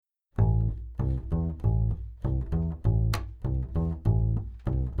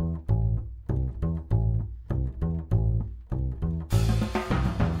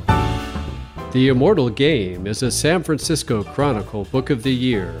The Immortal game is a San Francisco Chronicle Book of the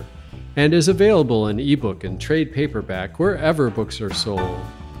Year and is available in ebook and trade paperback wherever books are sold.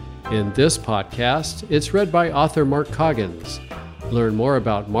 In this podcast, it's read by author Mark Coggins. Learn more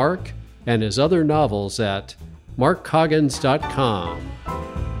about Mark and his other novels at markcoggins.com.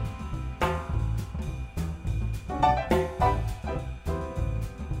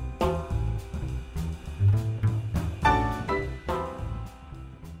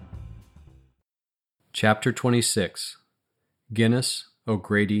 Chapter 26. Guinness,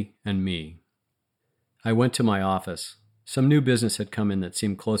 O'Grady, and Me. I went to my office. Some new business had come in that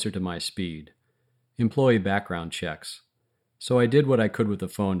seemed closer to my speed. Employee background checks. So I did what I could with the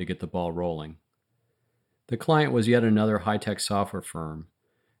phone to get the ball rolling. The client was yet another high-tech software firm,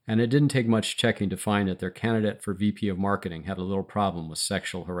 and it didn't take much checking to find that their candidate for VP of Marketing had a little problem with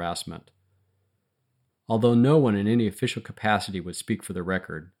sexual harassment. Although no one in any official capacity would speak for the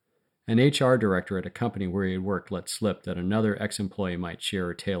record, an HR director at a company where he had worked let slip that another ex-employee might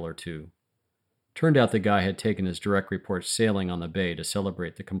share a tale or two. Turned out the guy had taken his direct report sailing on the bay to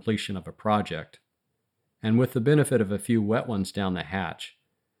celebrate the completion of a project, and with the benefit of a few wet ones down the hatch,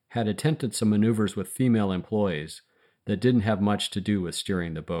 had attempted some maneuvers with female employees that didn't have much to do with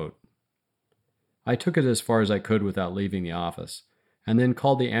steering the boat. I took it as far as I could without leaving the office, and then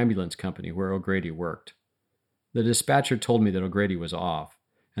called the ambulance company where O'Grady worked. The dispatcher told me that O'Grady was off,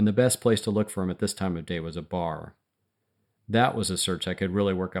 and the best place to look for him at this time of day was a bar. That was a search I could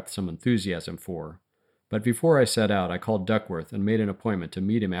really work up some enthusiasm for, but before I set out, I called Duckworth and made an appointment to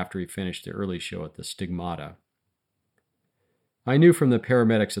meet him after he finished the early show at the Stigmata. I knew from the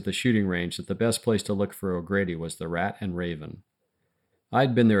paramedics at the shooting range that the best place to look for O'Grady was the Rat and Raven.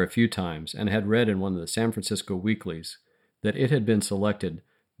 I'd been there a few times and had read in one of the San Francisco weeklies that it had been selected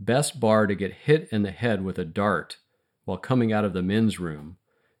best bar to get hit in the head with a dart while coming out of the men's room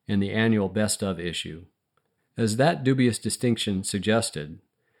in the annual Best Of issue. As that dubious distinction suggested,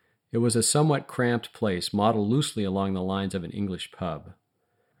 it was a somewhat cramped place modeled loosely along the lines of an English pub.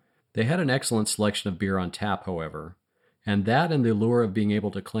 They had an excellent selection of beer on tap, however, and that and the allure of being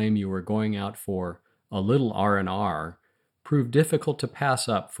able to claim you were going out for a little R&R proved difficult to pass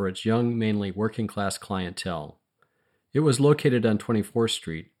up for its young, mainly working-class clientele. It was located on 24th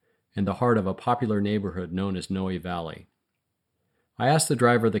Street, in the heart of a popular neighborhood known as Noe Valley. I asked the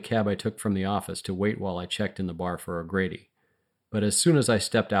driver of the cab I took from the office to wait while I checked in the bar for O'Grady, but as soon as I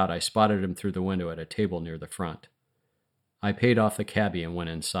stepped out, I spotted him through the window at a table near the front. I paid off the cabbie and went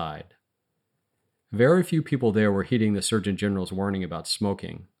inside. Very few people there were heeding the Surgeon General's warning about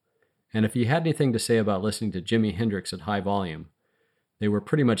smoking, and if he had anything to say about listening to Jimi Hendrix at high volume, they were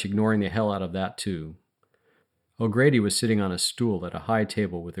pretty much ignoring the hell out of that too. O'Grady was sitting on a stool at a high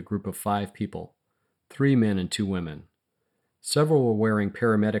table with a group of 5 people, 3 men and 2 women. Several were wearing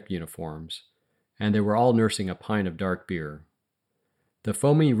paramedic uniforms, and they were all nursing a pint of dark beer. The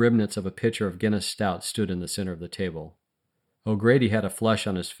foamy remnants of a pitcher of Guinness stout stood in the center of the table. O'Grady had a flush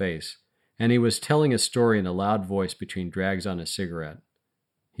on his face, and he was telling a story in a loud voice between drags on his cigarette.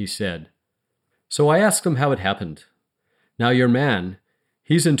 He said, "So I asked him how it happened. Now your man,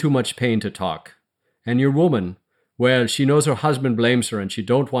 he's in too much pain to talk. And your woman, well, she knows her husband blames her and she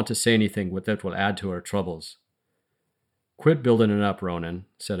don't want to say anything that will add to her troubles." "Quit building it up, Ronan,"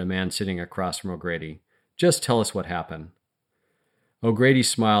 said a man sitting across from O'Grady. "Just tell us what happened." O'Grady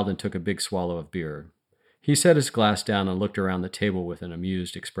smiled and took a big swallow of beer. He set his glass down and looked around the table with an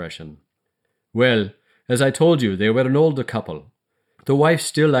amused expression. "Well, as I told you, they were an older couple. The wife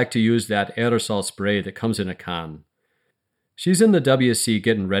still liked to use that aerosol spray that comes in a can. She's in the WC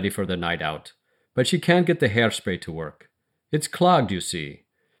getting ready for the night out, but she can't get the hairspray to work. It's clogged, you see.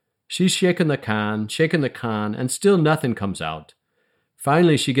 She's shaking the can, and still nothing comes out.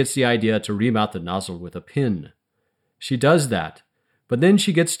 Finally, she gets the idea to ream out the nozzle with a pin. She does that, but then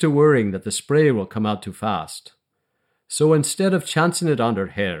she gets to worrying that the spray will come out too fast. So instead of chancing it on her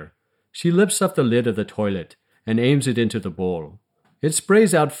hair, she lifts up the lid of the toilet and aims it into the bowl. It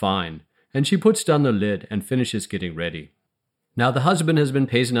sprays out fine, and she puts down the lid and finishes getting ready. Now the husband has been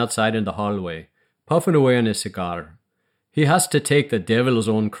pacing outside in the hallway, puffing away on his cigar. He has to take the devil's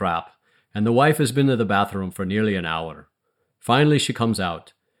own crap, and the wife has been to the bathroom for nearly an hour. Finally she comes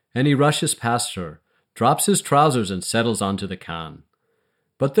out, and he rushes past her, drops his trousers and settles onto the can.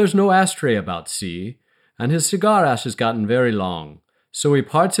 But there's no ashtray about, see, and his cigar ash has gotten very long, so he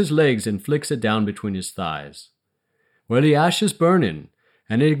parts his legs and flicks it down between his thighs. Well, the ash is burning,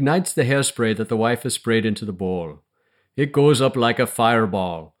 and it ignites the hairspray that the wife has sprayed into the bowl. It goes up like a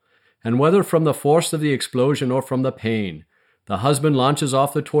fireball, and whether from the force of the explosion or from the pain, the husband launches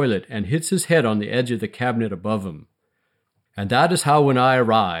off the toilet and hits his head on the edge of the cabinet above him. And that is how, when I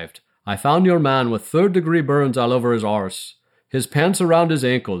arrived, I found your man with third-degree burns all over his arse, his pants around his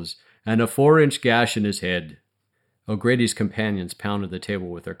ankles, and a 4-inch gash in his head." O'Grady's companions pounded the table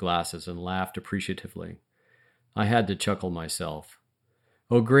with their glasses and laughed appreciatively. I had to chuckle myself.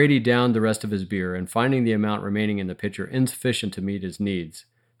 O'Grady downed the rest of his beer, and finding the amount remaining in the pitcher insufficient to meet his needs,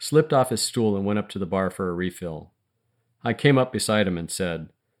 slipped off his stool and went up to the bar for a refill. I came up beside him and said,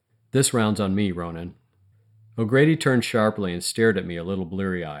 "This round's on me, Ronan." O'Grady turned sharply and stared at me a little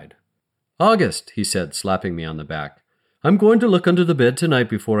bleary-eyed. "August," he said, slapping me on the back, "I'm going to look under the bed tonight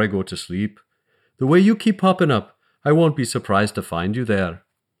before I go to sleep. The way you keep popping up, I won't be surprised to find you there."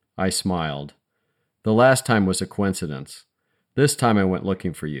 I smiled. The last time was a coincidence. This time I went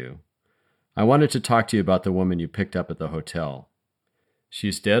looking for you. I wanted to talk to you about the woman you picked up at the hotel.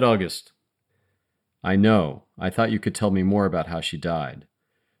 "She's dead, August." "I know. I thought you could tell me more about how she died.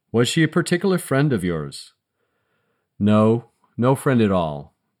 Was she a particular friend of yours?" "No friend at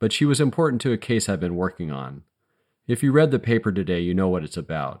all. But she was important to a case I've been working on. If you read the paper today, you know what it's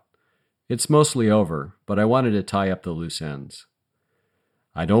about. It's mostly over, but I wanted to tie up the loose ends."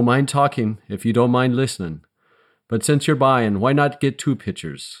 "I don't mind talking, if you don't mind listening. But since you're buying, why not get 2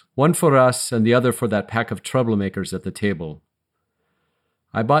 pitchers? One for us and the other for that pack of troublemakers at the table."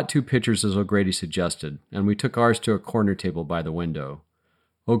 I bought 2 pitchers as O'Grady suggested, and we took ours to a corner table by the window.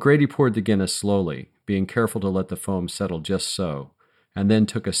 O'Grady poured the Guinness slowly, being careful to let the foam settle just so, and then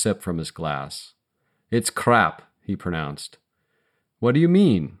took a sip from his glass. "It's crap," he pronounced. "What do you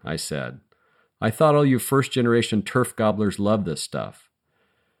mean?" I said. "I thought all you first-generation turf gobblers loved this stuff."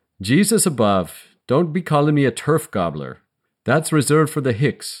 "Jesus above, don't be calling me a turf gobbler. That's reserved for the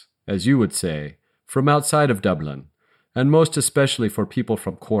Hicks, as you would say, from outside of Dublin, and most especially for people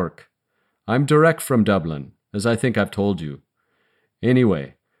from Cork. I'm direct from Dublin, as I think I've told you.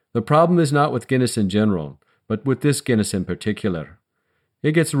 Anyway, the problem is not with Guinness in general, but with this Guinness in particular.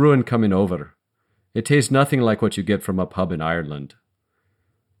 It gets ruined coming over. It tastes nothing like what you get from a pub in Ireland.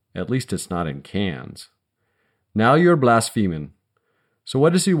 At least it's not in cans. Now you're blaspheming. So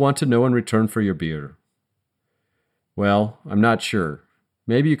what does he want to know in return for your beer?" "Well, I'm not sure.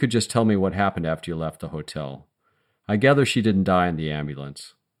 Maybe you could just tell me what happened after you left the hotel. I gather she didn't die in the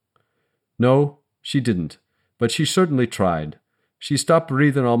ambulance." "No, she didn't, but she certainly tried. She stopped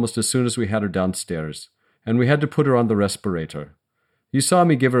breathing almost as soon as we had her downstairs, and we had to put her on the respirator. You saw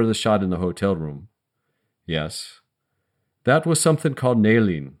me give her the shot in the hotel room." "Yes." "That was something called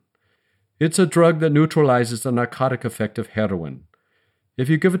naline. It's a drug that neutralizes the narcotic effect of heroin. If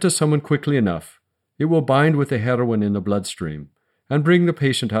you give it to someone quickly enough, it will bind with the heroin in the bloodstream and bring the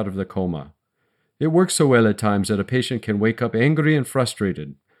patient out of the coma. It works so well at times that a patient can wake up angry and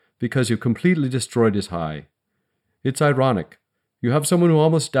frustrated because you've completely destroyed his high. It's ironic. You have someone who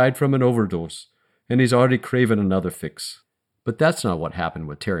almost died from an overdose, and he's already craving another fix." "But that's not what happened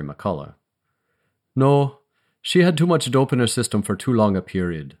with Terry McCullough." "No, she had too much dope in her system for too long a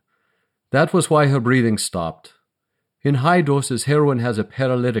period. That was why her breathing stopped. In high doses, heroin has a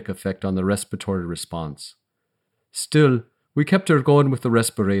paralytic effect on the respiratory response. Still, we kept her going with the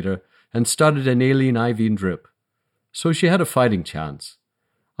respirator and started an alien IV drip. So she had a fighting chance.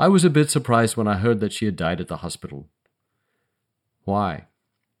 I was a bit surprised when I heard that she had died at the hospital." "Why?"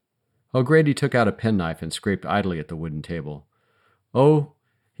 O'Grady took out a penknife and scraped idly at the wooden table. "Oh,"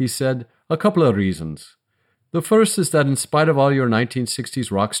 he said, "a couple of reasons. The first is that in spite of all your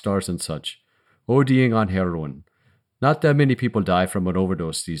 1960s rock stars and such, ODing on heroin, not that many people die from an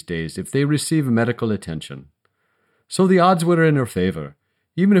overdose these days if they receive medical attention. So the odds were in her favor,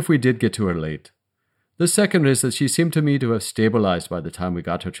 even if we did get to her late. The second is that she seemed to me to have stabilized by the time we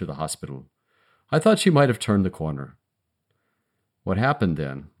got her to the hospital. I thought she might have turned the corner." "What happened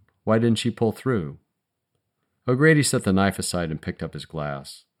then? Why didn't she pull through?" O'Grady set the knife aside and picked up his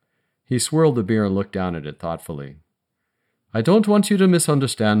glass. He swirled the beer and looked down at it thoughtfully. "I don't want you to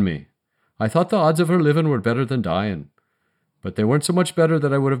misunderstand me. I thought the odds of her living were better than dying, but they weren't so much better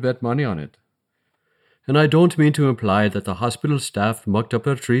that I would have bet money on it. And I don't mean to imply that the hospital staff mucked up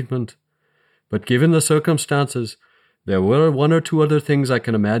her treatment, but given the circumstances, there were 1 or 2 other things I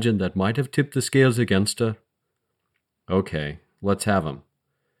can imagine that might have tipped the scales against her." "Okay, let's have 'em."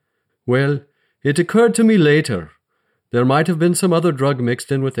 "Well, it occurred to me later. There might have been some other drug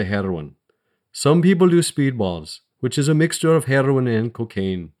mixed in with the heroin. Some people do speedballs, which is a mixture of heroin and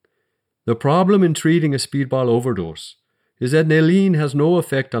cocaine. The problem in treating a speedball overdose is that naline has no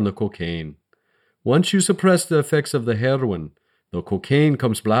effect on the cocaine. Once you suppress the effects of the heroin, the cocaine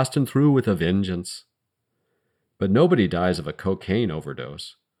comes blasting through with a vengeance." "But nobody dies of a cocaine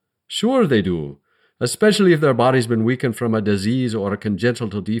overdose." "Sure they do, especially if their body's been weakened from a disease or a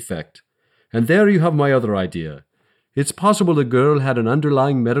congenital defect. And there you have my other idea. It's possible the girl had an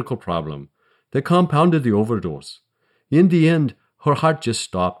underlying medical problem that compounded the overdose. In the end, her heart just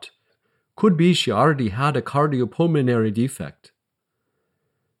stopped. Could be she already had a cardiopulmonary defect.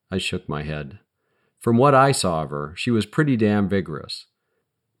 I shook my head. From what I saw of her, she was pretty damn vigorous.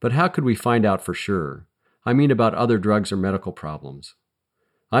 But how could we find out for sure? I mean about other drugs or medical problems.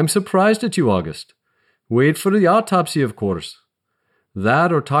 I'm surprised at you, August. Wait for the autopsy, of course.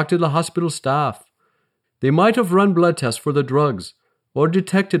 That or talk to the hospital staff. They might have run blood tests for the drugs or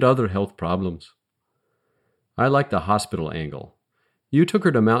detected other health problems. I like the hospital angle. You took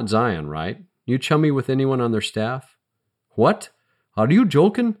her to Mount Zion, right? You chummy with anyone on their staff? What? Are you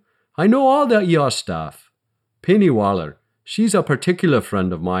joking? I know all the ER staff. Penny Waller, she's a particular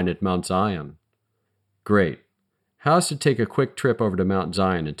friend of mine at Mount Zion. Great. How's to take a quick trip over to Mount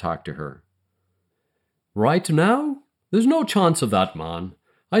Zion and talk to her? Right now? There's no chance of that, man.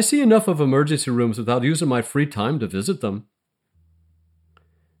 I see enough of emergency rooms without using my free time to visit them.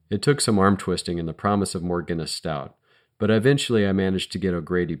 It took some arm twisting and the promise of more Guinness stout, but eventually I managed to get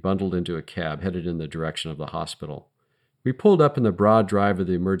O'Grady bundled into a cab headed in the direction of the hospital. We pulled up in the broad drive of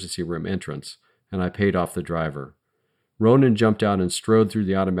the emergency room entrance, and I paid off the driver. Ronan jumped out and strode through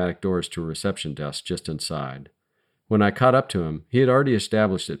the automatic doors to a reception desk just inside. When I caught up to him, he had already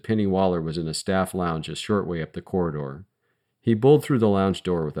established that Penny Waller was in a staff lounge a short way up the corridor. He bowled through the lounge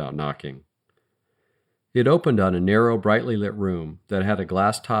door without knocking. It opened on a narrow, brightly lit room that had a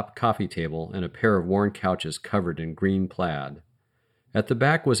glass-topped coffee table and a pair of worn couches covered in green plaid. At the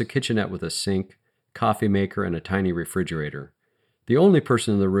back was a kitchenette with a sink, coffee maker, and a tiny refrigerator. The only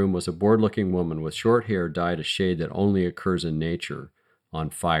person in the room was a bored-looking woman with short hair dyed a shade that only occurs in nature on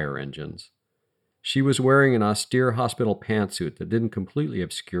fire engines. She was wearing an austere hospital pantsuit that didn't completely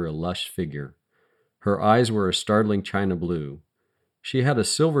obscure a lush figure. Her eyes were a startling china blue. She had a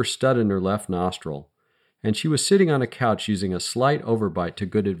silver stud in her left nostril, and she was sitting on a couch using a slight overbite to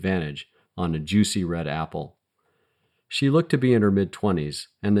good advantage on a juicy red apple. She looked to be in her mid-20s,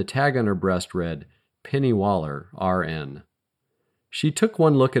 and the tag on her breast read, Penny Waller, RN. She took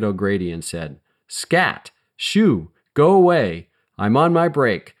one look at O'Grady and said, "Scat! Shoo! Go away! I'm on my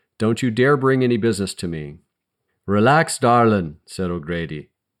break. Don't you dare bring any business to me." "Relax, darling," said O'Grady.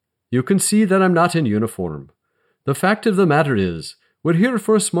 "You can see that I'm not in uniform. The fact of the matter is, we're here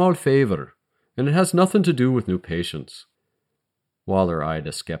for a small favor, and it has nothing to do with new patients." Waller eyed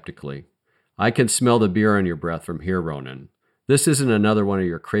us skeptically. "I can smell the beer on your breath from here, Ronan. This isn't another one of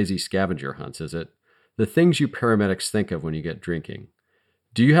your crazy scavenger hunts, is it? The things you paramedics think of when you get drinking.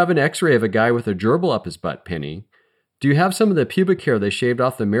 Do you have an x-ray of a guy with a gerbil up his butt, Penny? Do you have some of the pubic hair they shaved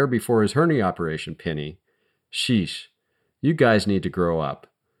off the mare before his hernia operation, Penny? Sheesh. You guys need to grow up.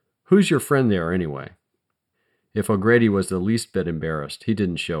 Who's your friend there, anyway?" If O'Grady was the least bit embarrassed, he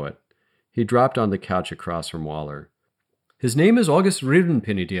didn't show it. He dropped on the couch across from Waller. "His name is August Reardon,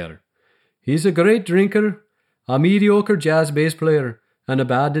 Penny dear. He's a great drinker, a mediocre jazz bass player, and a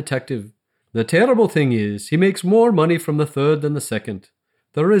bad detective. The terrible thing is, he makes more money from the third than the second.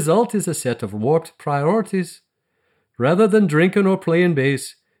 The result is a set of warped priorities. Rather than drinking or playing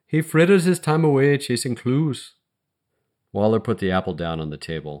bass, he fritters his time away chasing clues." Waller put the apple down on the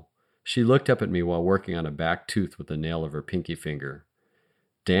table. She looked up at me while working on a back tooth with the nail of her pinky finger.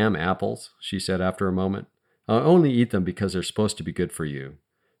 "Damn apples," she said after a moment. "I'll only eat them because they're supposed to be good for you."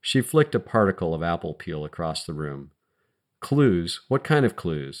 She flicked a particle of apple peel across the room. "Clues? What kind of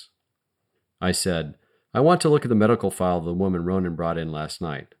clues?" I said, "I want to look at the medical file of the woman Ronan brought in last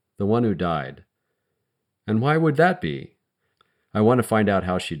night, the one who died." "And why would that be?" "I want to find out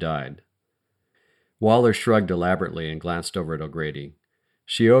how she died." Waller shrugged elaborately and glanced over at O'Grady.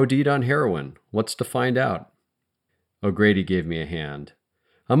 "She OD'd on heroin. What's to find out?" O'Grady gave me a hand.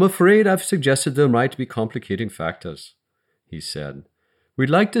 "I'm afraid I've suggested there might be complicating factors," he said. "We'd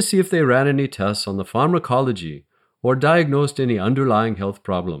like to see if they ran any tests on the pharmacology or diagnosed any underlying health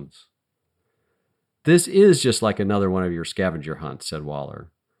problems." "This is just like another one of your scavenger hunts," said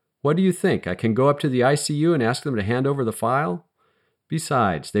Waller. "What do you think? I can go up to the ICU and ask them to hand over the file?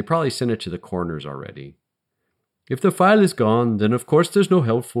 Besides, they probably sent it to the coroners already." "If the file is gone, then of course there's no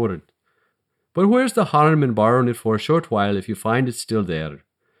help for it. But where's the harm in borrowing it for a short while if you find it's still there?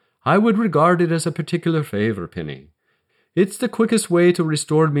 I would regard it as a particular favor, Penny. It's the quickest way to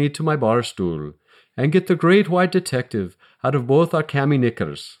restore me to my bar stool and get the great white detective out of both our cami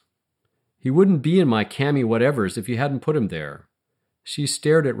knickers." "He wouldn't be in my cami whatevers if you hadn't put him there." She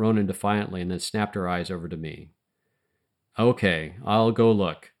stared at Ronan defiantly and then snapped her eyes over to me. "Okay, I'll go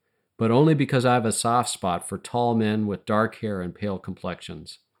look, but only because I have a soft spot for tall men with dark hair and pale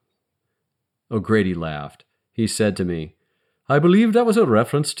complexions." O'Grady laughed. He said to me, "I believe that was a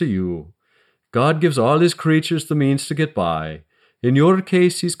reference to you. God gives all his creatures the means to get by. In your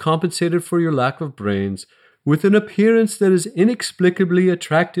case, he's compensated for your lack of brains with an appearance that is inexplicably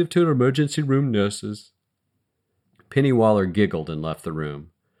attractive to emergency room nurses." Penny Waller giggled and left the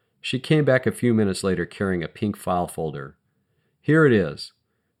room. She came back a few minutes later carrying a pink file folder. "Here it is.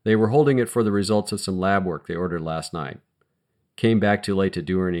 They were holding it for the results of some lab work they ordered last night. Came back too late to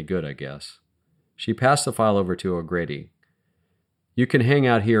do her any good, I guess." She passed the file over to O'Grady. "You can hang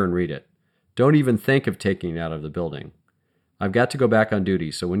out here and read it. Don't even think of taking it out of the building. I've got to go back on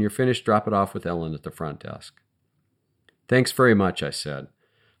duty, so when you're finished, drop it off with Ellen at the front desk." "Thanks very much," I said.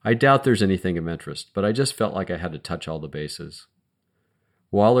 "I doubt there's anything of interest, but I just felt like I had to touch all the bases."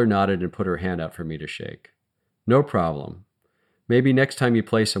 Waller nodded and put her hand out for me to shake. "No problem. Maybe next time you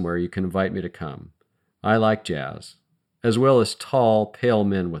play somewhere, you can invite me to come. I like jazz, as well as tall, pale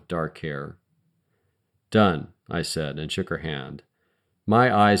men with dark hair." "Done," I said, and shook her hand.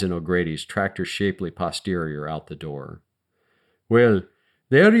 My eyes and O'Grady's tracked her shapely posterior out the door. "Well,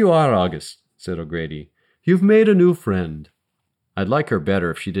 there you are, August," said O'Grady. "You've made a new friend." I'd like her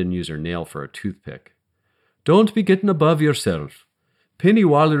better if she didn't use her nail for a toothpick. "Don't be getting above yourself. Penny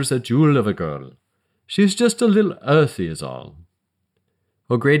Waller's a jewel of a girl. She's just a little earthy is all."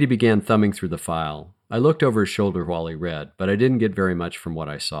 O'Grady began thumbing through the file. I looked over his shoulder while he read, but I didn't get very much from what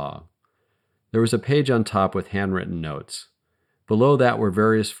I saw. There was a page on top with handwritten notes. Below that were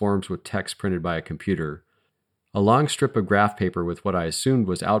various forms with text printed by a computer, a long strip of graph paper with what I assumed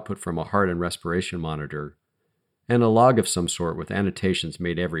was output from a heart and respiration monitor, and a log of some sort with annotations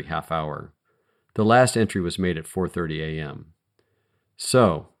made every half hour. The last entry was made at 4:30 a.m.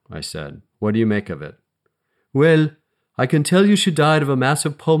 "So," I said, "what do you make of it?" "Well, I can tell you she died of a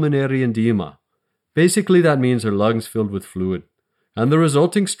massive pulmonary edema. Basically, that means her lungs filled with fluid, and the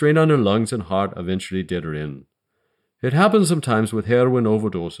resulting strain on her lungs and heart eventually did her in. It happens sometimes with heroin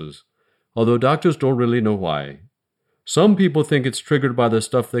overdoses, although doctors don't really know why. Some people think it's triggered by the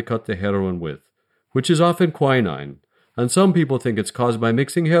stuff they cut the heroin with, which is often quinine, and some people think it's caused by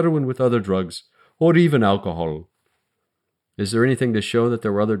mixing heroin with other drugs, or even alcohol." "Is there anything to show that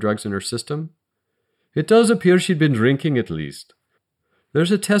there were other drugs in her system?" "It does appear she'd been drinking at least.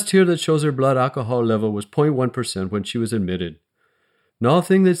 There's a test here that shows her blood alcohol level was 0.1% when she was admitted.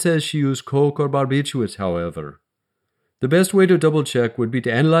 Nothing that says she used coke or barbiturates, however. The best way to double-check would be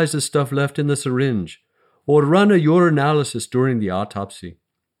to analyze the stuff left in the syringe, or run a urinalysis during the autopsy."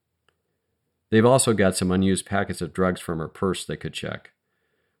 "They've also got some unused packets of drugs from her purse they could check.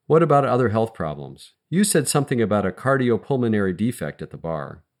 What about other health problems? You said something about a cardiopulmonary defect at the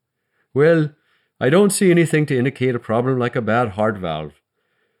bar." "Well, I don't see anything to indicate a problem like a bad heart valve.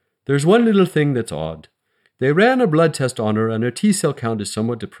 There's one little thing that's odd. They ran a blood test on her, and her T-cell count is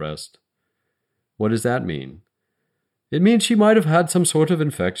somewhat depressed." "What does that mean?" "It means she might have had some sort of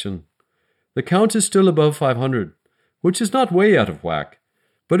infection. The count is still above 500, which is not way out of whack,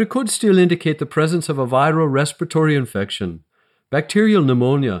 but it could still indicate the presence of a viral respiratory infection, bacterial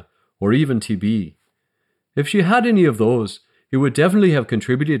pneumonia, or even TB. If she had any of those, it would definitely have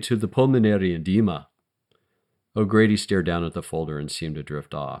contributed to the pulmonary edema." O'Grady stared down at the folder and seemed to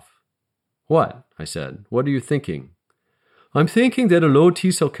drift off. "What?" I said. "What are you thinking?" "I'm thinking that a low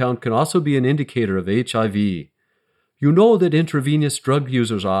T-cell count can also be an indicator of HIV. You know that intravenous drug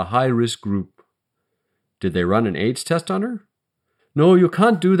users are a high-risk group." "Did they run an AIDS test on her?" "No, you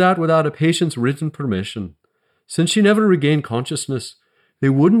can't do that without a patient's written permission. Since she never regained consciousness, they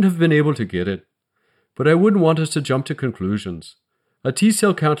wouldn't have been able to get it. But I wouldn't want us to jump to conclusions. A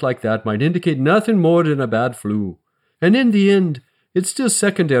T-cell count like that might indicate nothing more than a bad flu. And in the end, it's still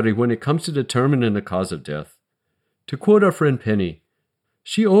secondary when it comes to determining the cause of death. To quote our friend Penny,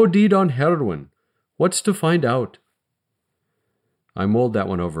 she OD'd on heroin. What's to find out?" I mulled that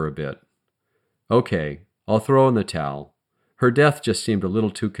one over a bit. "Okay, I'll throw in the towel. Her death just seemed a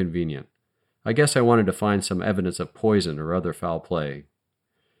little too convenient. I guess I wanted to find some evidence of poison or other foul play."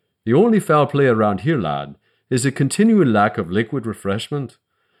 "The only foul play around here, lad, is a continuing lack of liquid refreshment.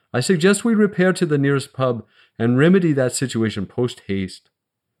 I suggest we repair to the nearest pub and remedy that situation post-haste."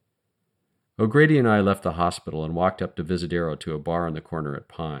 O'Grady and I left the hospital and walked up to Visadero to a bar on the corner at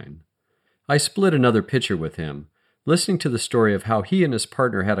Pine. I split another pitcher with him, listening to the story of how he and his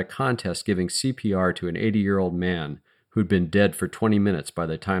partner had a contest giving CPR to an 80-year-old man who'd been dead for 20 minutes by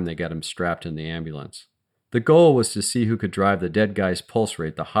the time they got him strapped in the ambulance. The goal was to see who could drive the dead guy's pulse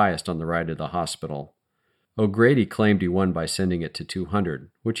rate the highest on the ride to the hospital. O'Grady claimed he won by sending it to 200,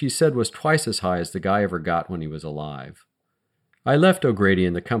 which he said was twice as high as the guy ever got when he was alive. I left O'Grady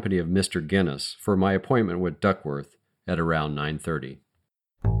in the company of Mr. Guinness for my appointment with Duckworth at around 9:30.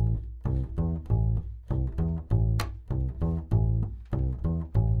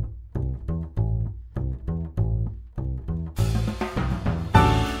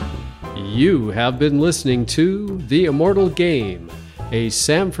 You have been listening to The Immortal Game, a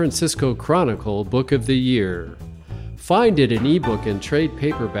San Francisco Chronicle Book of the Year. Find it in ebook and trade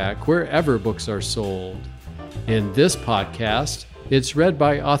paperback wherever books are sold. In this podcast, it's read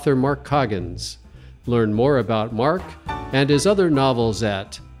by author Mark Coggins. Learn more about Mark and his other novels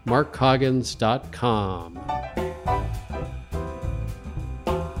at markcoggins.com.